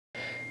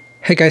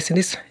Hey guys, in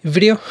this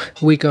video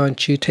we're going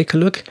to take a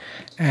look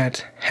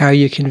at how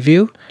you can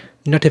view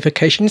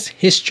notifications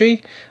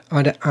history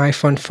on the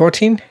iPhone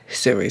 14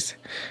 series.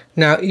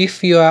 Now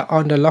if you are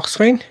on the lock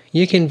screen,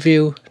 you can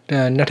view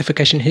the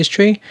notification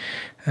history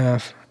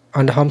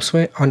on the home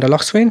screen, on the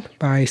lock screen,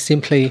 by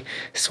simply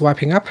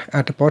swiping up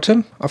at the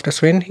bottom of the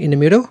screen in the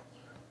middle.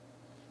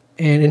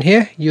 And in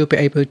here you'll be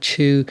able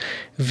to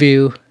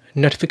view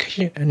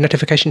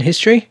notification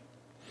history.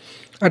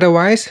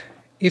 Otherwise,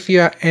 if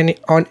you are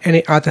on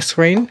any other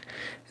screen,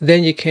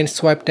 then you can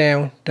swipe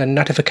down the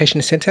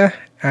notification center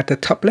at the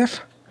top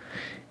left,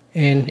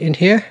 and in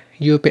here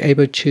you'll be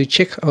able to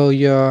check all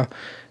your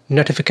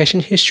notification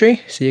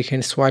history. So you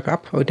can swipe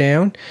up or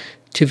down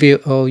to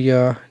view all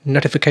your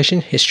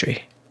notification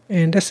history,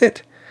 and that's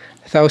it.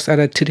 Those are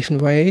the two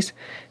different ways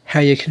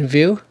how you can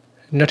view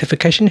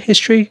notification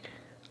history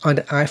on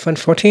the iPhone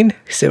 14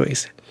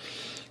 series.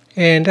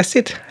 And that's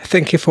it.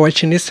 Thank you for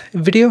watching this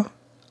video.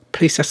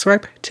 Please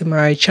subscribe to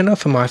my channel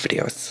for more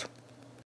videos.